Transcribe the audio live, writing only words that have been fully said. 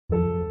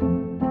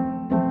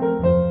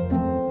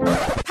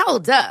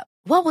Hold up.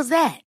 What was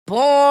that?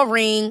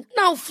 Boring.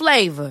 No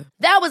flavor.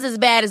 That was as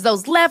bad as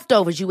those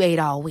leftovers you ate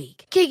all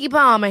week. Keke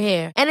Palmer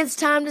here, and it's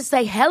time to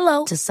say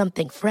hello to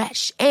something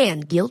fresh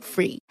and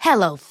guilt-free.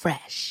 Hello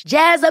Fresh.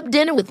 Jazz up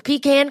dinner with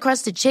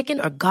pecan-crusted chicken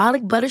or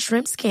garlic butter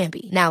shrimp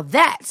scampi. Now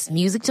that's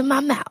music to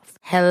my mouth.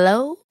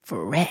 Hello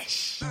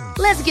Fresh.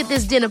 Let's get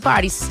this dinner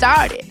party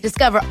started.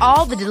 Discover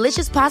all the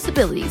delicious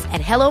possibilities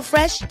at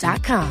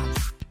hellofresh.com.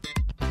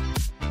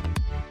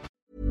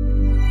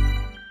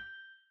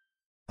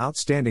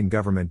 Outstanding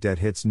government debt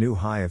hits new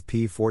high of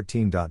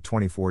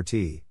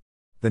P14.24T.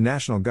 The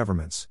national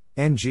government's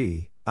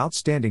 (NG)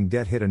 outstanding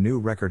debt hit a new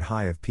record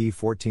high of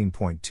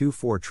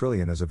P14.24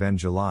 trillion as of end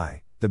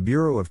July, the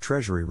Bureau of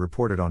Treasury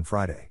reported on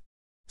Friday.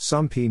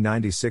 Some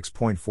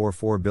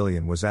P96.44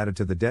 billion was added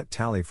to the debt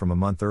tally from a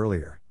month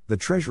earlier, the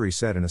Treasury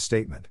said in a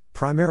statement,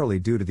 primarily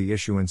due to the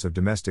issuance of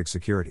domestic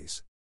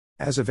securities.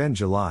 As of end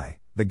July,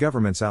 the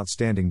government's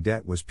outstanding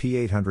debt was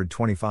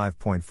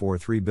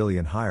P825.43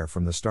 billion higher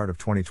from the start of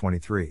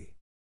 2023.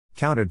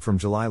 Counted from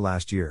July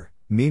last year,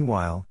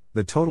 meanwhile,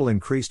 the total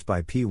increased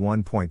by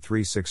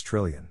P1.36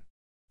 trillion.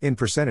 In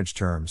percentage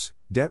terms,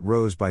 debt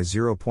rose by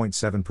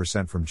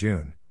 0.7% from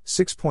June,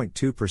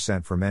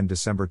 6.2% from end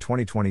December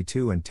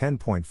 2022 and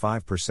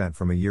 10.5%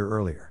 from a year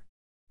earlier.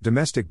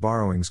 Domestic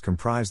borrowings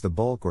comprise the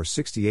bulk or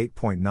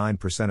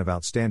 68.9% of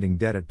outstanding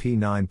debt at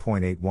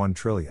P9.81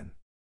 trillion.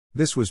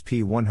 This was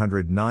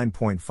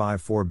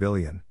P109.54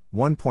 billion,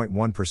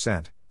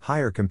 1.1%,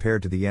 higher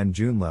compared to the end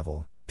June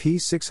level,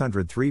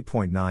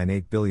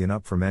 P603.98 billion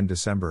up from end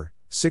December,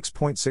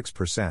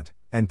 6.6%,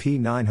 and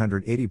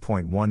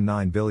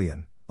P980.19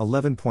 billion,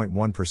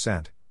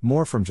 11.1%,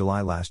 more from July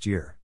last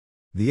year.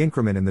 The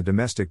increment in the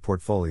domestic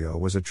portfolio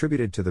was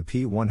attributed to the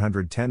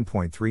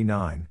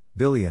P110.39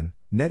 billion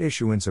net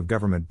issuance of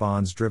government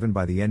bonds driven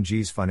by the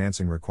NG's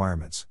financing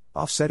requirements,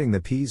 offsetting the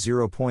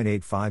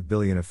P0.85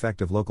 billion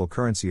effective local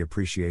currency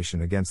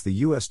appreciation against the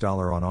US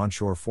dollar on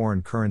onshore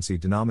foreign currency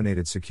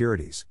denominated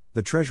securities,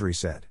 the Treasury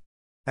said.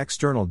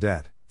 External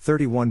debt,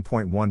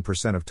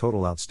 31.1% of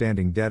total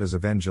outstanding debt as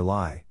of end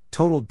July,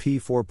 totaled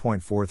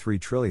P4.43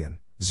 trillion,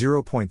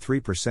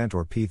 0.3%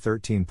 or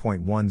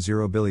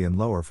P13.10 billion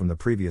lower from the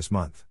previous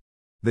month.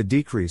 The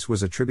decrease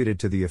was attributed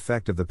to the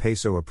effect of the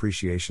peso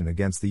appreciation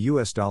against the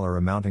US dollar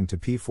amounting to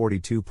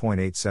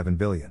P42.87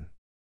 billion.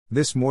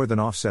 This more than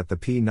offset the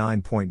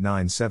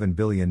P9.97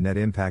 billion net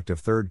impact of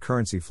third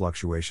currency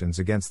fluctuations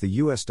against the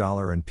US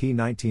dollar and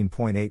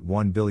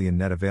P19.81 billion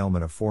net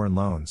availment of foreign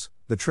loans,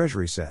 the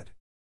Treasury said.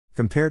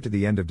 Compared to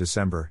the end of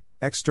December,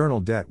 external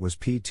debt was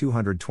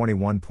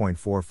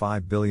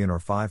P221.45 billion or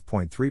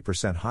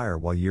 5.3% higher,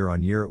 while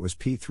year-on-year it was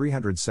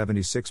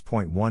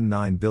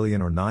P376.19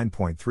 billion or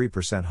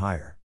 9.3%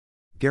 higher.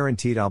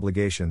 Guaranteed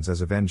obligations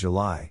as of end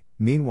July,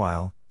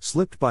 meanwhile,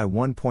 slipped by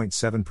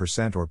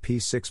 1.7% or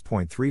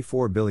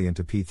P6.34 billion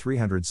to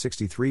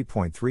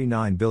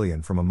P363.39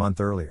 billion from a month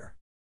earlier.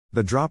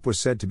 The drop was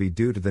said to be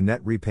due to the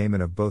net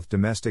repayment of both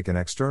domestic and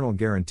external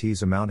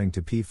guarantees amounting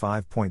to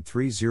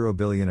P5.30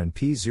 billion and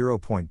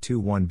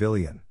P0.21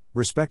 billion,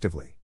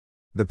 respectively.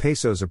 The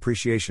peso's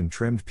appreciation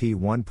trimmed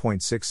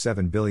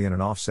P1.67 billion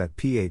and offset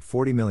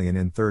P840 million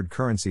in third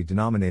currency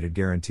denominated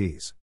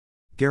guarantees.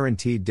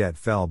 Guaranteed debt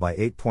fell by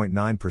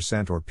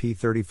 8.9% or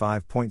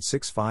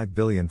P35.65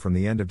 billion from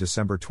the end of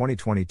December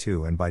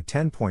 2022 and by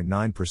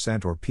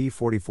 10.9% or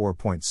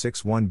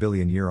P44.61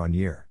 billion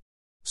year-on-year.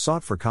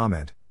 Sought for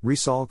comment,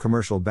 Rizal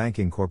Commercial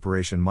Banking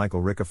Corporation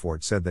Michael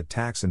Ricafort said that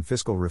tax and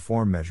fiscal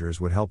reform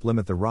measures would help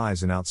limit the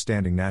rise in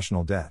outstanding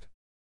national debt.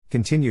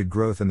 Continued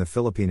growth in the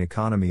Philippine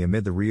economy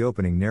amid the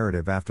reopening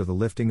narrative after the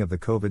lifting of the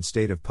COVID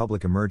state of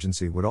public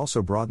emergency would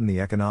also broaden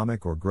the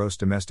economic or gross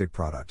domestic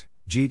product,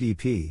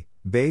 GDP,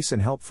 base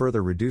and help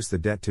further reduce the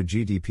debt to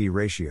GDP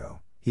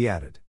ratio, he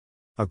added.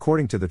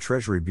 According to the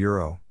Treasury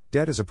Bureau,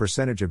 debt as a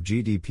percentage of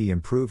GDP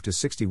improved to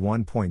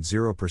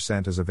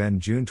 61.0% as of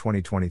end June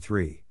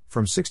 2023,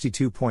 from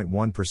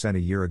 62.1% a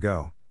year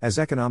ago, as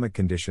economic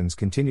conditions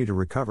continue to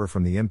recover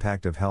from the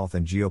impact of health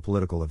and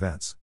geopolitical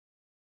events.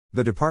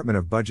 The Department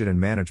of Budget and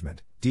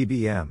Management,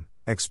 DBM,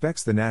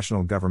 expects the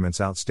national government's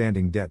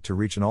outstanding debt to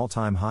reach an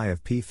all-time high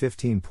of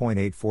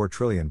P15.84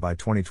 trillion by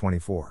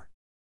 2024.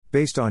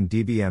 Based on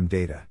DBM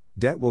data,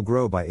 debt will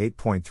grow by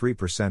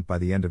 8.3% by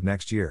the end of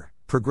next year,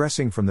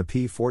 progressing from the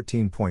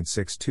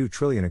P14.62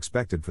 trillion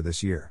expected for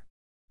this year.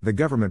 The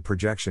government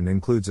projection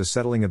includes a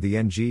settling of the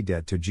NG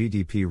debt to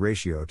GDP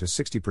ratio to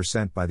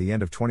 60% by the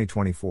end of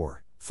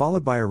 2024,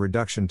 followed by a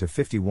reduction to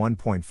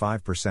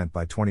 51.5%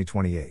 by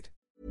 2028.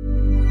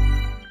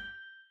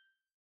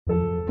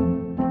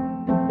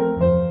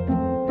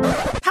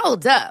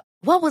 Hold up.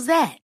 What was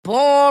that?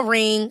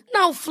 Boring.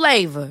 No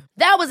flavor.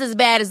 That was as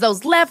bad as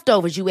those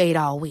leftovers you ate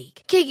all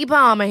week. Keke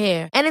Palmer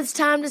here, and it's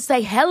time to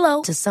say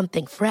hello to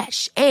something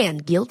fresh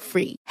and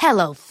guilt-free.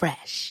 Hello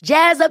Fresh.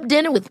 Jazz up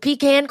dinner with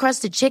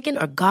pecan-crusted chicken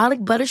or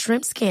garlic butter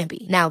shrimp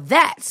scampi. Now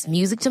that's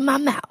music to my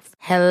mouth.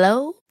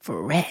 Hello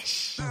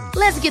Fresh.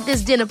 Let's get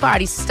this dinner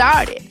party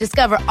started.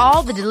 Discover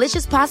all the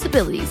delicious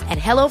possibilities at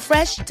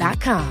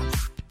hellofresh.com.